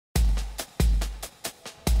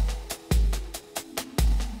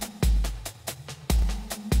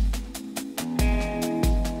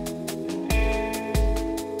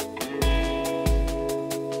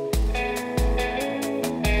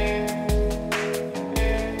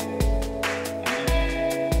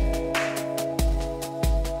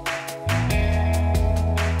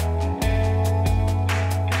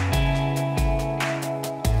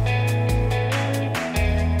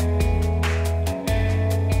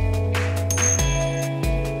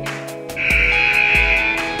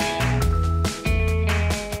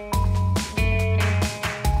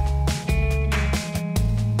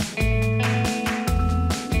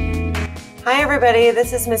everybody,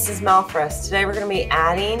 this is Mrs. Malphrus. Today we're going to be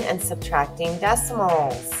adding and subtracting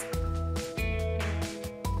decimals.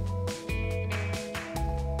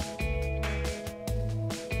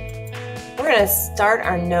 We're going to start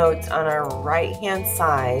our notes on our right-hand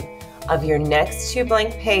side of your next two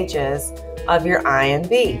blank pages of your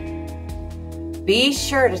IMB. Be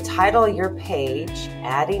sure to title your page,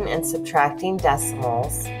 Adding and Subtracting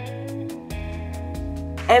Decimals,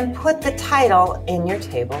 and put the title in your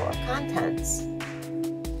table of contents.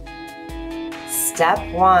 Step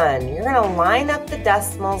 1, you're going to line up the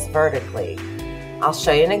decimals vertically. I'll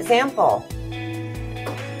show you an example.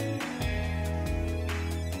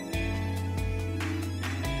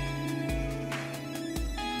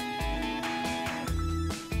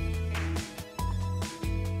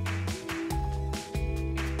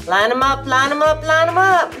 Line them up, line them up, line them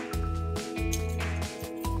up.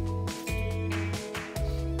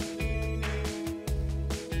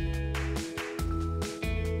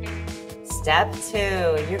 Step 2,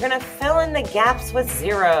 you're going to fill in the gaps with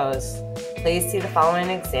zeros. Please see the following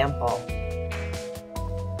example.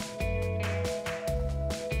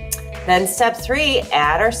 Then step 3,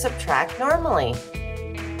 add or subtract normally.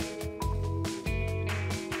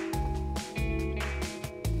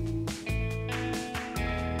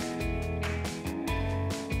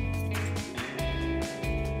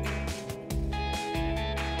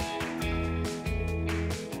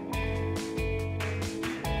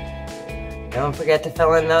 Don't forget to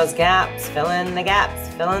fill in those gaps, fill in the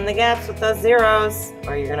gaps with those zeros,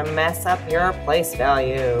 or you're going to mess up your place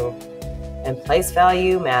value. And place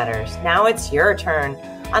value matters. Now it's your turn.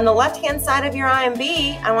 On the left-hand side of your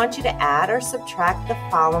IMB, I want you to add or subtract the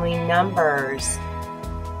following numbers.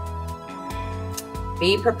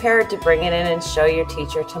 Be prepared to bring it in and show your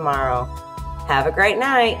teacher tomorrow. Have a great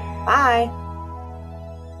night. Bye.